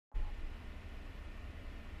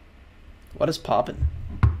What is poppin'?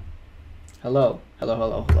 Hello. Hello,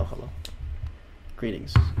 hello, hello, hello.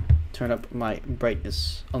 Greetings. Turn up my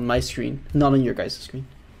brightness on my screen, not on your guys' screen,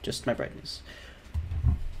 just my brightness.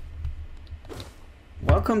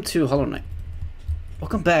 Welcome to Hollow Knight.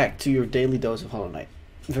 Welcome back to your daily dose of Hollow Knight.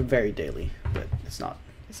 Very daily, but it's not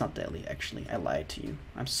daily actually. I lied to you.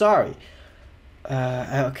 I'm sorry.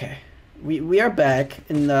 Okay. We are back.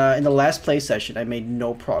 In the last play session I made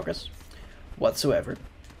no progress whatsoever.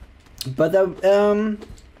 But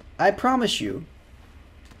I promise you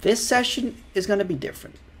this session is gonna be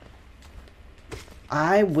different.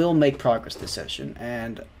 I will make progress this session,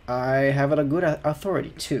 and I have a good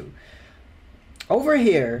authority too. Over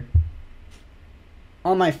here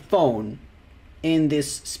on my phone, in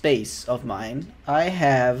this space of mine, I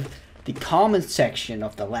have the comment section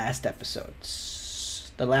of the last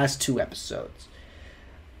episodes, the last 2 episodes.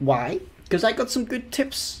 Why? Because I got some good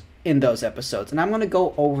tips in those episodes, and I'm gonna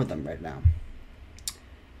go over them right now.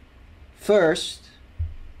 First,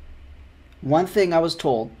 one thing I was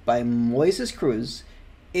told by Moises Cruz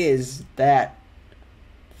is that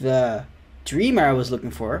the dreamer I was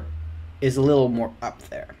looking for is a little more up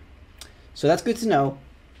there. So that's good to know,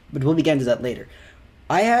 but we'll get into that later.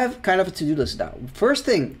 I have kind of a to-do list now. First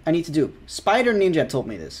thing I need to do, Spider Ninja told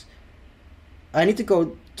me this. I need to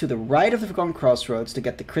go to the right of the Forgotten Crossroads to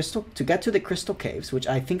get the crystal, to get to the Crystal Caves, which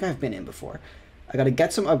I think I've been in before. I gotta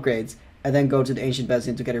get some upgrades, and then go to the Ancient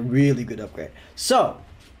Basin to get a really good upgrade. So,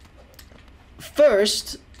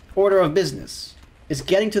 first order of business is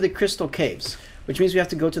getting to the Crystal Caves, which means we have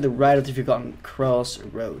to go to the right of the Forgotten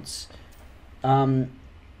Crossroads.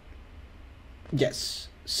 Yes.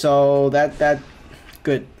 So that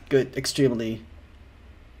good, extremely.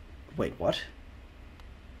 Wait, what?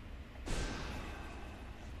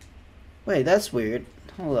 Wait, that's weird.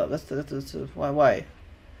 Hold up, that's why?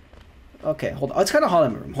 Okay, hold on. Oh, it's kind of hot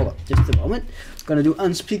in my room. Hold up, just a moment. I'm gonna do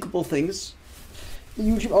unspeakable things. The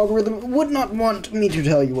YouTube algorithm would not want me to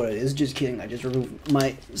tell you what it is. Just kidding. I just removed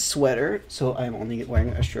my sweater, so I'm only wearing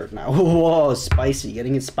a shirt now. Whoa, spicy.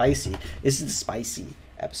 Getting it spicy. This is the spicy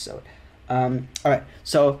episode. Alright,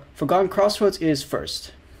 so Forgotten Crossroads is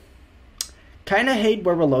first. Kinda hate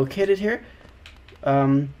where we're located here.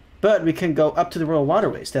 But we can go up to the Royal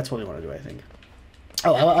Waterways. That's what we want to do, I think.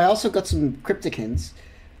 Oh, I also got some cryptic hints.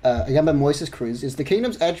 Again by Moises Cruz, is the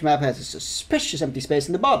Kingdom's Edge map has a suspicious empty space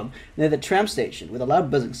in the bottom, near the tram station, with a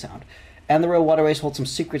loud buzzing sound. And the Royal Waterways hold some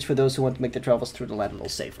secrets for those who want to make their travels through the land a little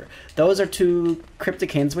safer. Those are 2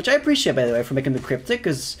 cryptic hints, which I appreciate, by the way, for making them cryptic,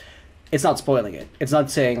 because it's not spoiling it. It's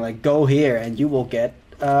not saying, like, go here and you will get,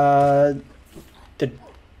 you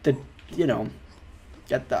know,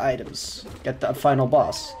 get the items, get the final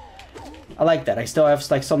boss. I like that. I still have,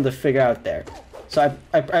 like, something to figure out there. So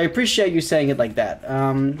I appreciate you saying it like that.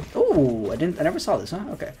 Ooh, I never saw this, huh?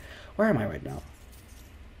 Okay. Where am I right now?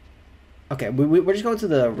 Okay, we're just going to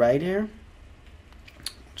the right here.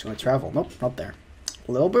 Just gonna travel. Nope, not there.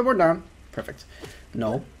 A little bit more down. Perfect.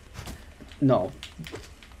 No. No.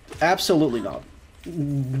 Absolutely not.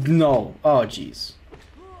 No. Oh, jeez.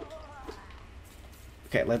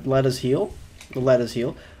 Okay, let us heal. Let us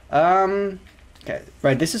heal. Okay,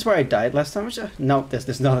 right, this is where I died last time. No,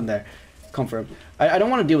 there's nothing there. Confirm. I don't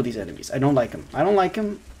want to deal with these enemies. I don't like them. I don't like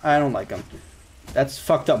them. I don't like them. That's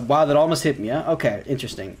fucked up. Wow, that almost hit me, huh? Okay,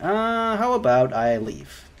 interesting. How about I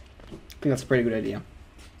leave? I think that's a pretty good idea.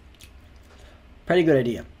 Pretty good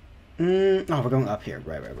idea. Oh, we're going up here.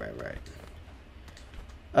 Right.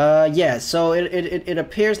 Yeah, so it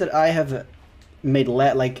appears that I have made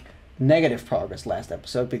like negative progress last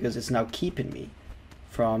episode because it's now keeping me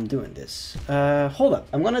from doing this. Hold up.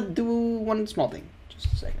 I'm gonna do one small thing.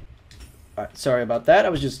 Just a second. Alright, sorry about that. I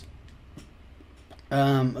was just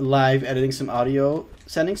live editing some audio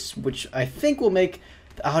settings, which I think will make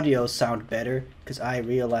the audio sound better, because I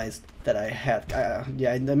realized that I had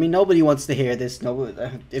yeah, I mean, nobody wants to hear this. No,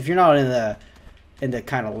 if you're not in the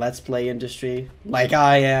kind of let's play industry like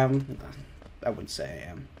I am, I wouldn't say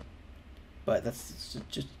I am, but that's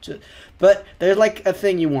just but there's like a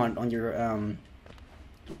thing you want on your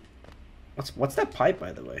what's that pipe,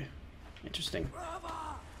 by the way? Interesting.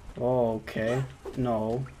 Oh, okay.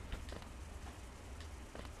 No.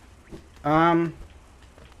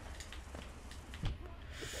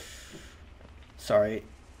 Sorry.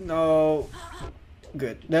 No.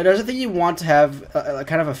 Good. Now, there's a thing you want to have, a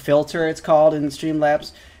kind of a filter, it's called in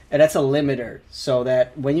Streamlabs, and that's a limiter, so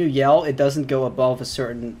that when you yell, it doesn't go above a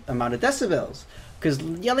certain amount of decibels. Because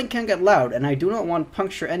yelling can get loud, and I do not want to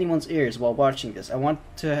puncture anyone's ears while watching this. I want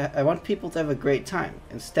people to have a great time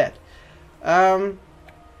instead.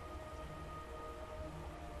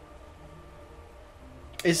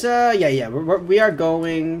 It's yeah, we are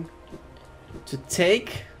going to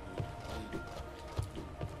take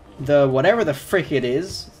the whatever the frick it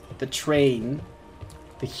is, the train,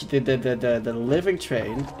 the living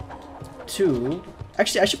train, to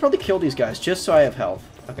actually I should probably kill these guys just so I have health.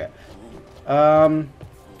 Okay.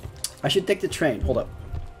 I should take the train. Hold up.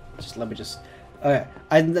 Just let me just. Okay.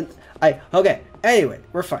 Okay. Anyway,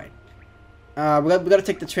 we're fine. We gotta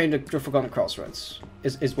take the train to Forgotten Crossroads.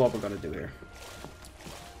 Is what we're gonna do here.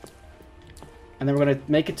 And then we're gonna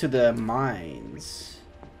make it to the mines.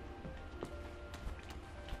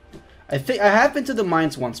 I think I have been to the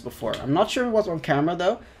mines once before. I'm not sure if it was on camera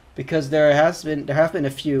though, because there have been a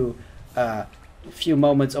few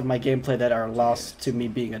moments of my gameplay that are lost to me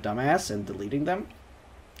being a dumbass and deleting them.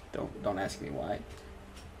 Don't ask me why.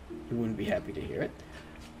 You wouldn't be happy to hear it.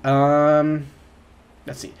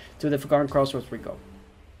 Let's see. To the Forgotten Crossroads we go.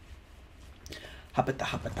 Hoppata,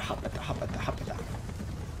 hoppata, hoppata, hoppata, hoppata.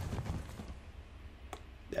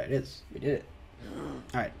 There it is. We did it.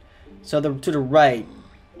 Alright. So to the right.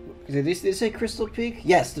 Did they say Crystal Peak?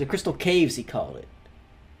 Yes, to the Crystal Caves he called it.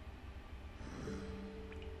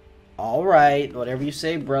 Alright, whatever you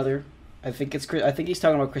say, brother. I think he's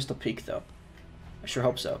talking about Crystal Peak though. I sure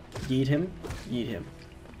hope so. Yeet him. Yeet him.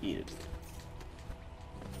 Eat it.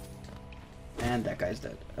 And that guy's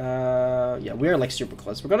dead. Yeah, we are like super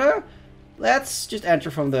close. Let's just enter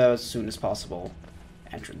from the soonest possible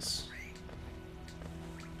entrance.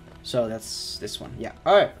 So that's this one. Yeah.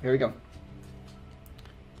 Alright, here we go.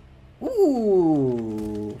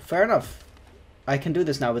 Ooh, fair enough. I can do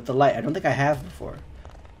this now with the light. I don't think I have before.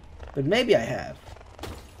 But maybe I have.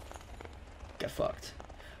 Get fucked.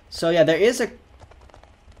 So yeah, there is a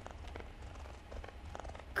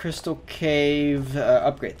Crystal Cave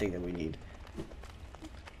upgrade thing that we need.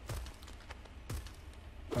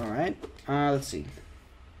 Alright, let's see.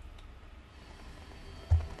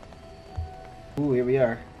 Ooh, here we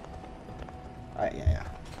are. Alright, yeah.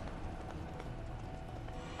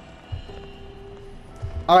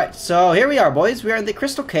 Alright, so here we are, boys. We are in the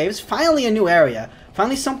Crystal Caves. Finally a new area.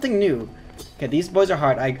 Finally something new. Okay, these boys are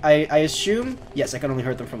hard. I assume... Yes, I can only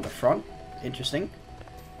hurt them from the front. Interesting.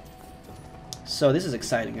 So this is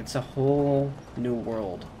exciting. It's a whole new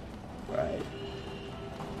world. Right.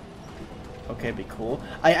 Okay, be cool.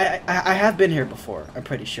 I have been here before, I'm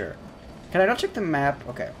pretty sure. Can I not check the map?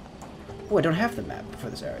 Okay. Oh, I don't have the map for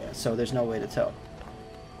this area, so there's no way to tell.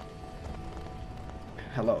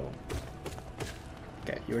 Hello.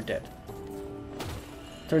 Okay, you're dead.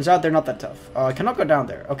 Turns out they're not that tough. Oh, I cannot go down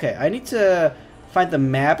there. Okay, I need to find the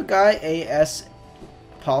map guy as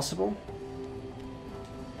possible.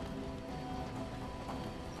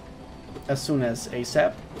 As soon as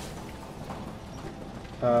ASAP.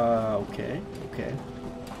 Okay.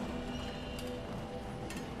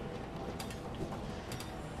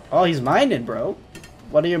 Oh, he's mining, bro.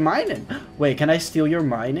 What are you mining? Wait, can I steal your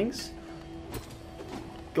minings?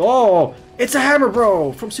 Oh, it's a hammer,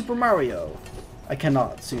 bro, from Super Mario. I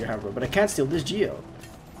cannot steal your hammer, but I can steal this geo.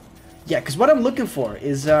 Yeah, because what I'm looking for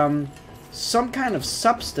is some kind of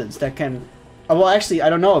substance that can... well, actually, I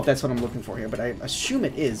don't know if that's what I'm looking for here, but I assume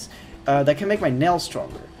it is. That can make my nails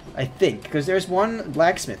stronger. I think, because there's one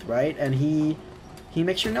blacksmith, right? And he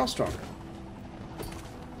makes your nails stronger.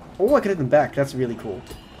 Oh, I can hit them back. That's really cool.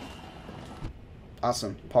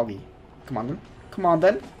 Awesome. Poggy. Come on, then. Come on,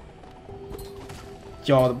 then.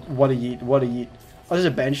 Yo, what a yeet. What a yeet. Oh, there's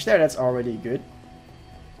a bench there. That's already good.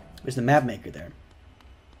 There's the map maker there.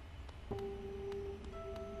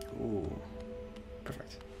 Ooh.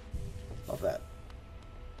 Perfect. Love that.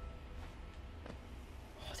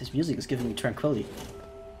 Oh, this music is giving me tranquility.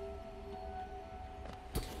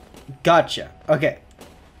 Gotcha. Okay.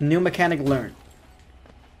 New mechanic learned.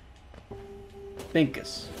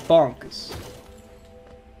 Binkus. Bonkus.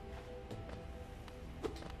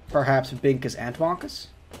 Perhaps Binkus and Bonkus?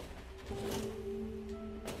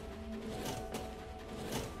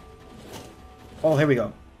 Oh, here we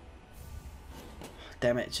go.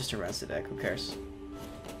 Damn it, it's just a rancid deck. Who cares?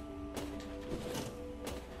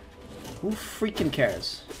 Who freaking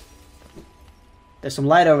cares? There's some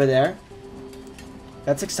light over there.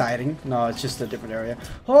 That's exciting. No, it's just a different area.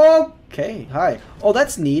 Okay, hi. Oh,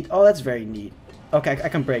 that's neat. Oh, that's very neat. Okay, I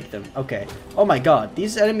can break them. Okay. Oh my god,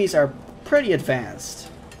 these enemies are pretty advanced.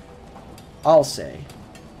 I'll say.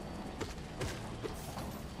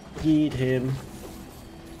 Eat him.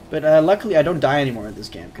 But luckily I don't die anymore in this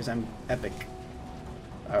game because I'm epic.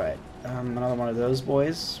 Alright, another one of those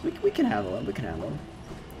boys. We can handle them. We can handle them.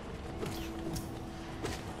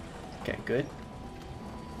 Okay, good.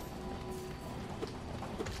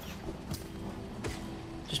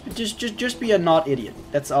 Just be a not idiot.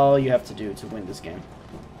 That's all you have to do to win this game.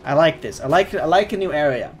 I like this. I like a new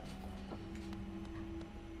area.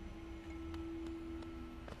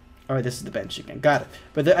 Alright, this is the bench again. Got it.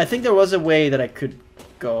 But I think there was a way that I could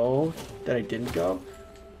go that I didn't go.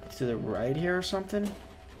 To the right here or something?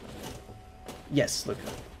 Yes, look.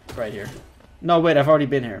 Right here. No, wait, I've already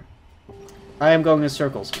been here. I am going in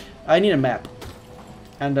circles. I need a map.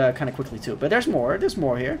 And kind of quickly too. But there's more. There's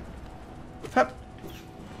more here. Hup.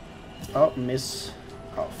 Oh, miss.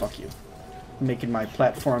 Oh, fuck you. Making my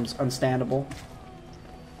platforms unstandable.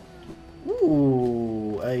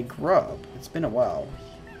 Ooh, a grub. It's been a while.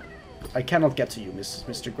 I cannot get to you,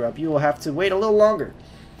 Mr. Grub. You will have to wait a little longer.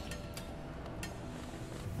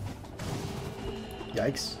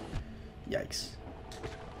 Yikes. Yikes.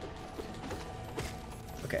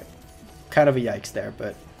 Okay. Kind of a yikes there,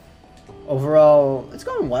 but overall, it's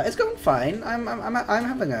going well. It's going fine. I'm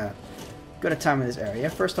having a good time in this area.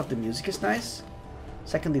 First off, the music is nice.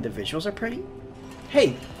 Secondly, the visuals are pretty.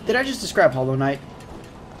 Hey, did I just describe Hollow Knight?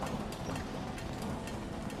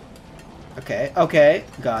 Okay, okay,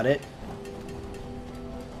 got it.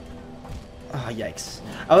 Ah, oh, yikes.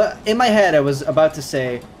 In my head, I was about to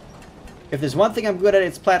say, if there's one thing I'm good at,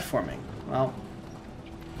 it's platforming. Well,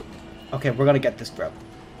 okay, we're gonna get this grub.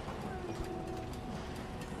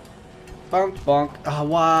 Bonk, bonk. Ah, oh,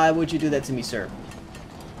 why would you do that to me, sir?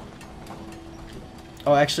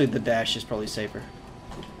 Oh, actually, the dash is probably safer.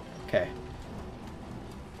 Okay.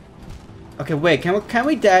 Okay, wait. Can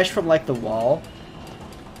we dash from like the wall?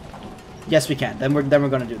 Yes, we can. Then we're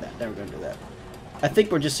gonna do that. Then we're gonna do that. I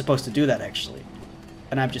think we're just supposed to do that actually,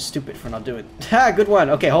 and I'm just stupid for not doing it. Ha! Good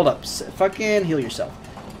one. Okay, hold up. Fucking heal yourself.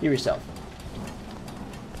 Heal yourself.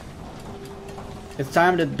 It's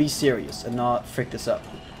time to be serious and not frick this up.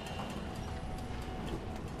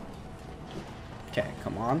 Okay,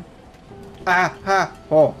 come on. Ah! Ha!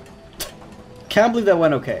 Oh! Can't believe that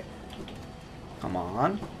went okay. Come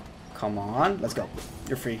on. Come on. Let's go.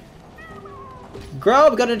 You're free.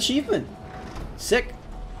 Grub, got an achievement. Sick.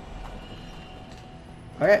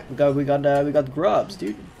 Okay, we got grubs,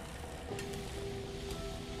 dude.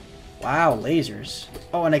 Wow, lasers.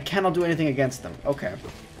 Oh, and I cannot do anything against them. Okay.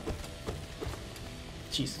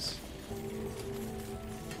 Jesus.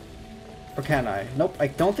 Or can I? Nope, I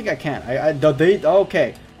don't think I can.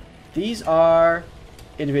 Okay. These are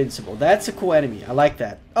invincible. That's a cool enemy. I like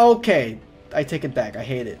that. Okay. I take it back. I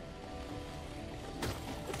hate it.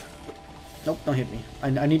 Nope, don't hit me.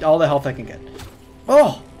 I need all the health I can get.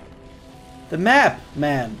 Oh! The map,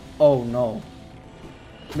 man. Oh, no.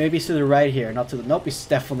 Maybe it's to the right here, not to the... Nope, it's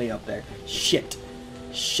definitely up there. Shit.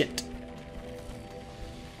 Shit.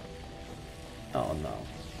 Oh, no.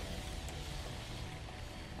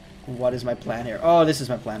 What is my plan here? Oh, this is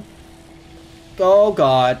my plan. Oh,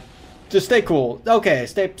 God. Just stay cool. Okay,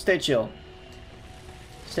 stay chill.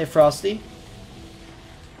 Stay frosty.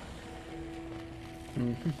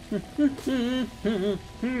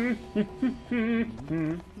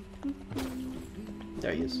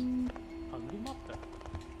 There he is.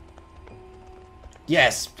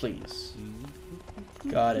 Yes, please.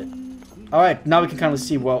 Got it. Alright, now we can kind of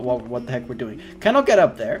see what the heck we're doing. Cannot get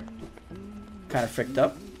up there. Kind of fricked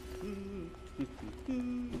up.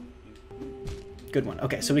 Good one.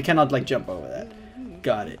 Okay, so we cannot like jump over that.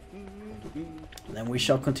 Got it. Then we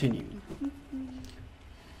shall continue.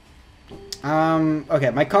 Okay,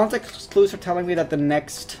 my context clues are telling me that the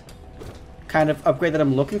next kind of upgrade that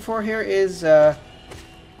I'm looking for here is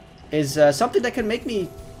something that can make me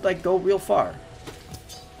like go real far.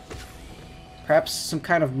 Perhaps some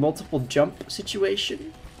kind of multiple jump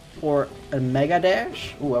situation or a mega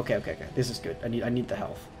dash. Ooh, okay. This is good. I need the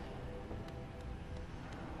health.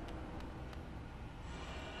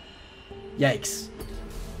 Yikes.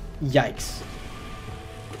 Yikes.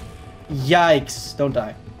 Yikes. Don't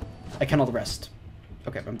die. I cannot rest.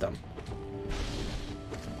 Okay, I'm done.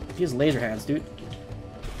 He has laser hands, dude.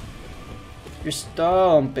 You're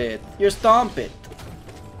stomp it. You're stomp it.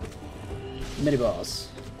 Mini boss.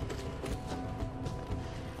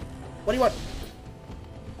 What do you want?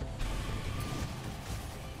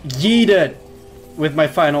 Yeet it with my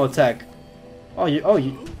final attack. Oh,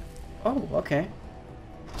 okay.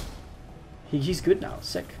 He's good now.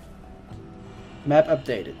 Sick. Map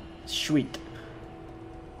updated. Sweet.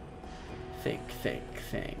 Think.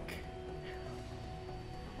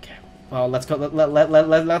 Okay. Well, let's go.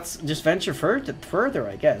 Let's just venture further,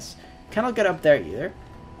 I guess. Cannot get up there either.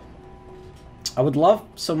 I would love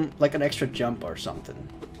some like an extra jump or something.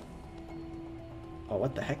 Oh,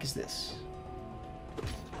 what the heck is this?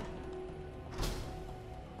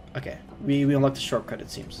 Okay, we unlocked the shortcut, it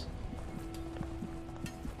seems.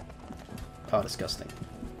 Oh, disgusting.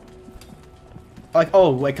 Like,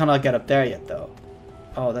 oh, I cannot get up there yet, though.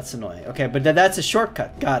 Oh, that's annoying. Okay, but that's a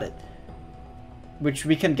shortcut. Got it. which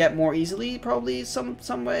we can get more easily, probably some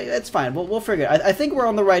way. It's fine. We'll figure it. I think we're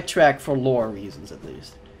on the right track for lore reasons, at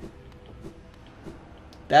least.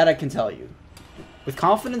 That I can tell you. With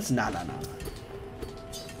confidence, nah.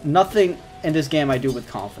 Nothing in this game I do with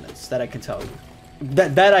confidence. That I can tell you.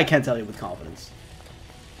 That I can tell you with confidence.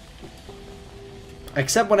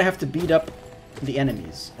 Except when I have to beat up the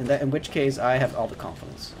enemies, in which case I have all the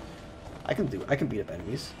confidence. I can beat up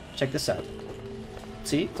enemies. Check this out.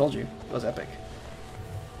 See? Told you. It was epic.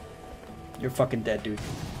 You're fucking dead, dude.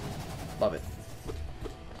 Love it.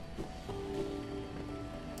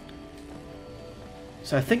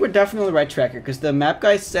 So I think we're definitely on the right track here, because the map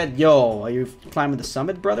guy said, yo, are you climbing the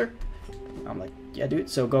summit, brother? I'm like, yeah, dude.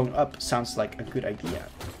 So going up sounds like a good idea.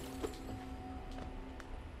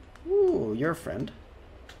 Ooh, you're a friend.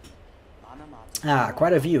 Ah,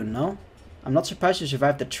 quite a view, no? I'm not surprised you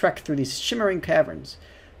survived the trek through these shimmering caverns.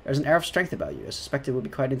 There's an air of strength about you. I suspect it would be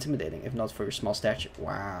quite intimidating, if not for your small stature.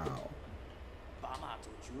 Wow.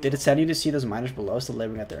 Did it sadden you to see those miners below still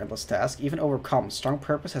laboring at their endless task? Even overcome, strong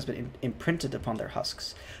purpose has been imprinted upon their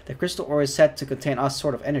husks. The crystal ore is said to contain a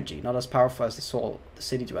sort of energy, not as powerful as the soul the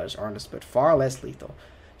city dwellers harnessed, but far less lethal.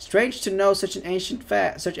 Strange to know such ancient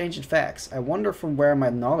facts. I wonder from where my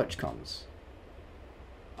knowledge comes.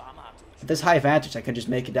 At this high vantage, I can just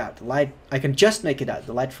make it out. The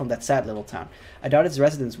light from that sad little town. I doubt its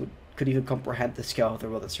residents could even comprehend the scale of the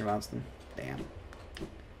world that surrounds them. Damn.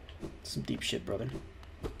 Some deep shit, brother.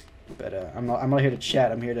 But I'm not here to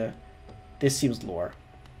chat. I'm here to. This seems lore.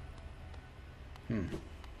 I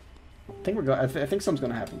think we're going. I think something's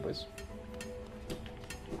gonna happen, boys.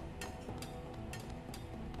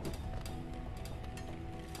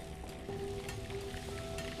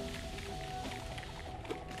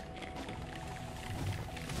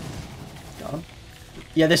 Got him.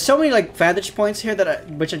 Yeah, there's so many like vantage points here that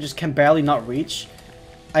which I just can barely not reach.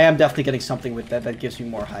 I am definitely getting something with that gives me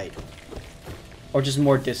more height. Or just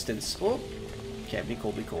more distance. Oh. Okay, be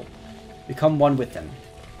cool, be cool. Become one with them.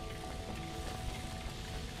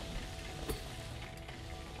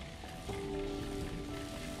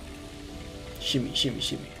 Shimmy, shimmy,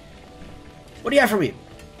 shimmy. What do you have for me?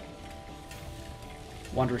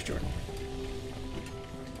 Wanderer's Journey.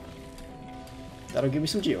 That'll give me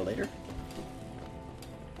some geo later.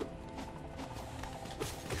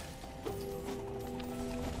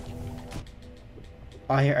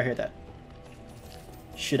 Oh, I hear that.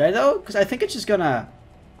 Should I though? Because I think it's just gonna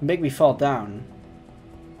make me fall down.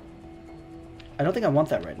 I don't think I want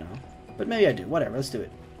that right now. But maybe I do. Whatever, let's do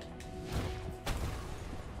it.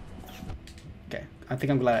 Okay, I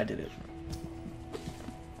think I'm glad I did it.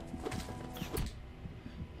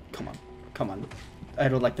 Come on. Come on. I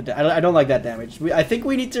don't like the I don't like that damage. I think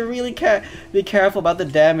we need to really be careful about the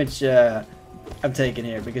damage I'm taking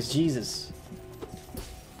here. Because, Jesus.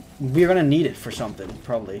 We're gonna need it for something,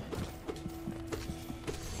 probably.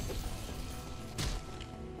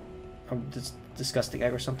 This disgusting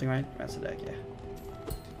egg or something, right? That's an egg, yeah.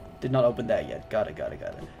 Did not open that yet. Got it.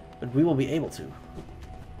 But we will be able to.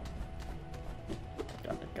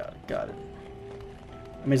 Got it.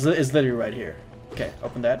 I mean, it's literally right here. Okay,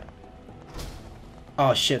 open that.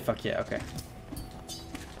 Oh shit, fuck yeah, okay.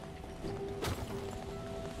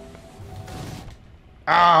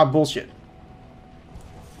 Ah, bullshit.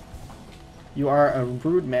 You are a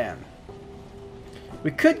rude man.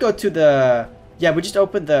 We could go to the... Yeah, we just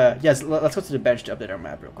opened the... Yes, let's go to the bench to update our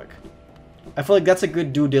map real quick. I feel like that's a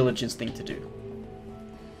good due diligence thing to do.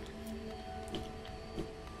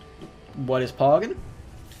 What is Poggin?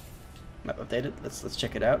 Map updated. Let's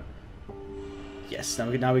check it out. Yes,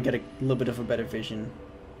 now we get a little bit of a better vision.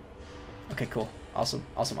 Okay, cool. Awesome.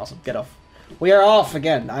 Get off. We are off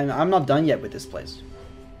again. I'm not done yet with this place.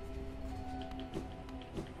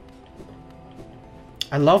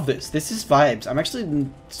 I love this. This is vibes. I'm actually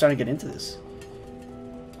starting to get into this.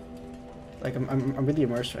 Like I'm really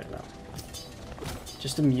immersed right now.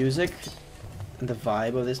 Just the music and the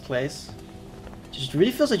vibe of this place. Just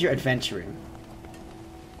really feels like you're adventuring.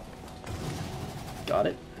 Got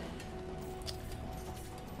it.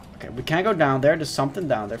 Okay, we can't go down there. There's something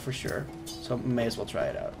down there for sure. So may as well try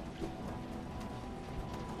it out.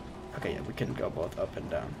 Okay, yeah, we can go both up and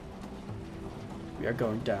down. We are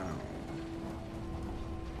going down.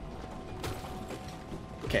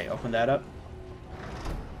 Okay, open that up.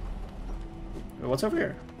 Wait, what's over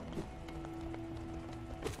here?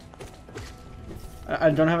 I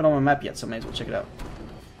don't have it on my map yet, so may as well check it out.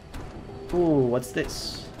 Ooh, what's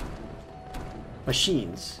this?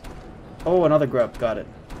 Machines. Oh, another grub. Got it.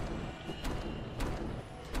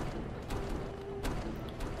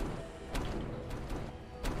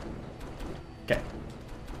 Okay.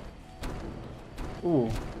 Ooh.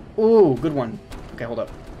 Ooh, good one. Okay, hold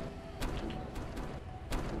up.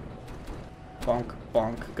 Bonk,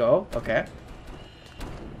 bonk, go. Okay.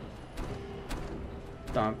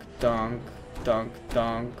 Dunk, dunk, dunk,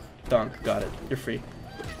 dunk, dunk. Got it. You're free.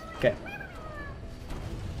 Okay.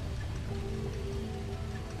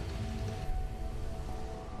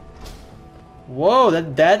 Whoa,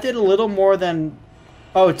 that did a little more than...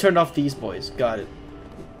 Oh, it turned off these boys. Got it.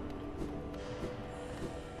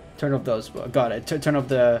 Turn off those. Got it. Turn off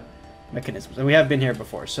the mechanisms. And we have been here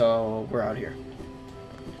before, so we're out here.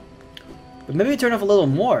 But maybe turn off a little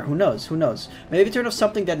more. Who knows? Who knows? Maybe turn off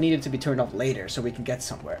something that needed to be turned off later so we can get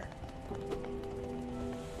somewhere.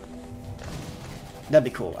 That'd be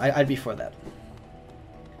cool. I'd be for that.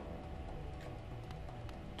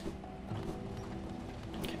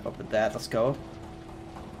 Okay, open that. Let's go.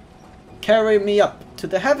 Carry me up to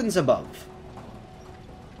the heavens above.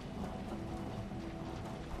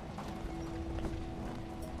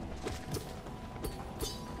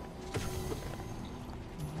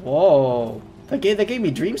 Whoa. That gave me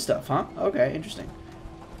dream stuff, huh? Okay, interesting.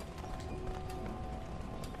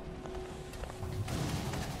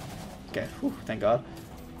 Okay, whew, thank God.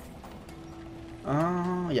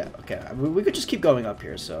 Yeah, okay. We could just keep going up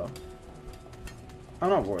here, so... I'm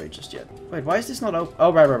not worried just yet. Wait, why is this not open?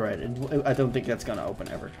 Oh, right. I don't think that's gonna open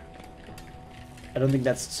ever. I don't think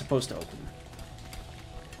that's supposed to open.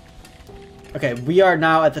 Okay, we are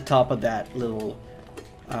now at the top of that little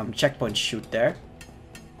checkpoint chute there.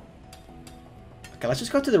 Okay, let's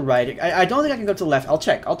just go to the right. I don't think I can go to the left. I'll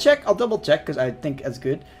check. I'll double check because I think that's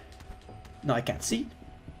good. No, I can't. See?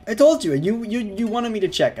 I told you. You wanted me to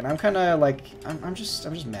check, and I'm kind of like I'm just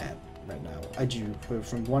mad right now at you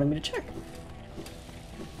from wanting me to check.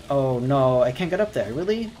 Oh no, I can't get up there.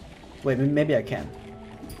 Really? Wait, maybe I can.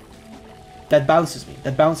 That bounces me.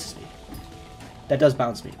 That bounces me. That does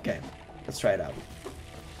bounce me. Okay, let's try it out.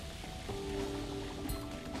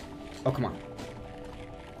 Oh, come on.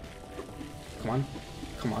 Come on.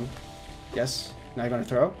 Come on. Yes. Now you're gonna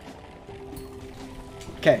throw.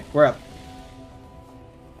 Okay, we're up.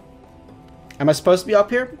 Am I supposed to be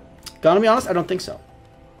up here? Gonna be honest, I don't think so.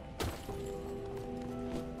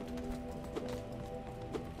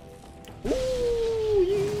 Ooh,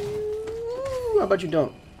 how about you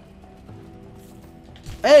don't?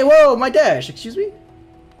 Hey, whoa, my dash, excuse me?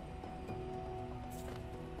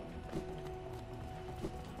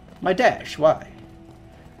 My dash, why?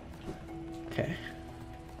 Okay.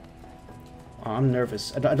 Oh, I'm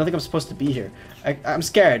nervous. I don't think I'm supposed to be here. I'm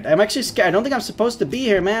scared. I'm actually scared. I don't think I'm supposed to be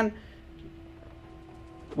here, man.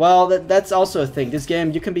 Well, that's also a thing. This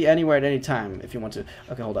game, you can be anywhere at any time if you want to.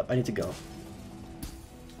 Okay, hold up. I need to go.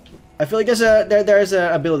 I feel like there's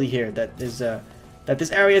a ability here that is that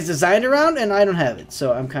this area is designed around, and I don't have it.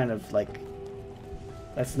 So I'm kind of like,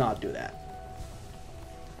 let's not do that.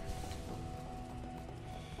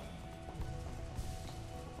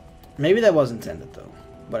 Maybe that was intended though,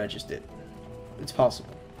 what I just did. It's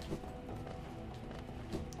possible.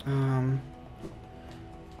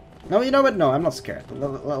 No, you know what? No, I'm not scared.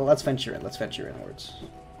 Let's venture in. Let's venture inwards.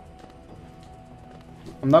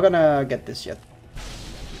 I'm not gonna get this yet,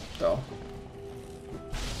 though.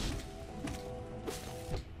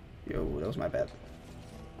 Yo, that was my bad.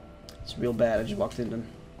 It's real bad. I just walked in them.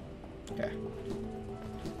 Okay.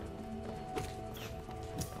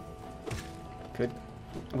 Good.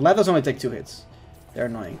 I'm glad those only take 2 hits. They're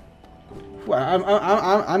annoying. Whew,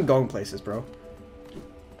 I'm going places, bro.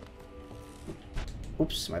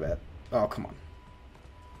 Oops, my bad. Oh, come on.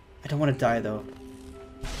 I don't want to die, though.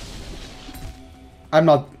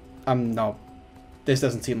 No. This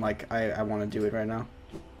doesn't seem like I want to do it right now.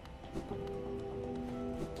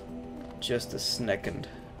 Just a second.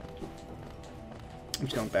 I'm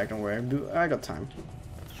just going back, don't worry. I got time.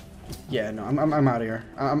 Yeah, no, I'm out of here.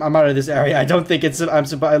 I'm out of this area. I don't think it's...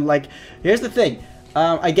 like, here's the thing.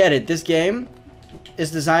 I get it. This game is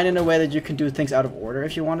designed in a way that you can do things out of order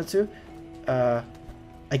if you wanted to.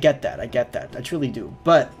 I get that. I truly do.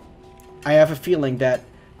 But I have a feeling that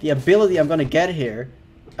the ability I'm going to get here,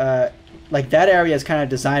 like that area is kind of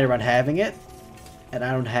designed around having it, and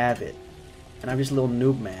I don't have it. And I'm just a little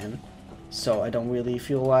noob, man. So I don't really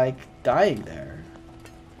feel like dying there,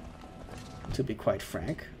 to be quite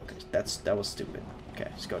frank. Okay, that was stupid. Okay,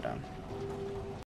 let's go down.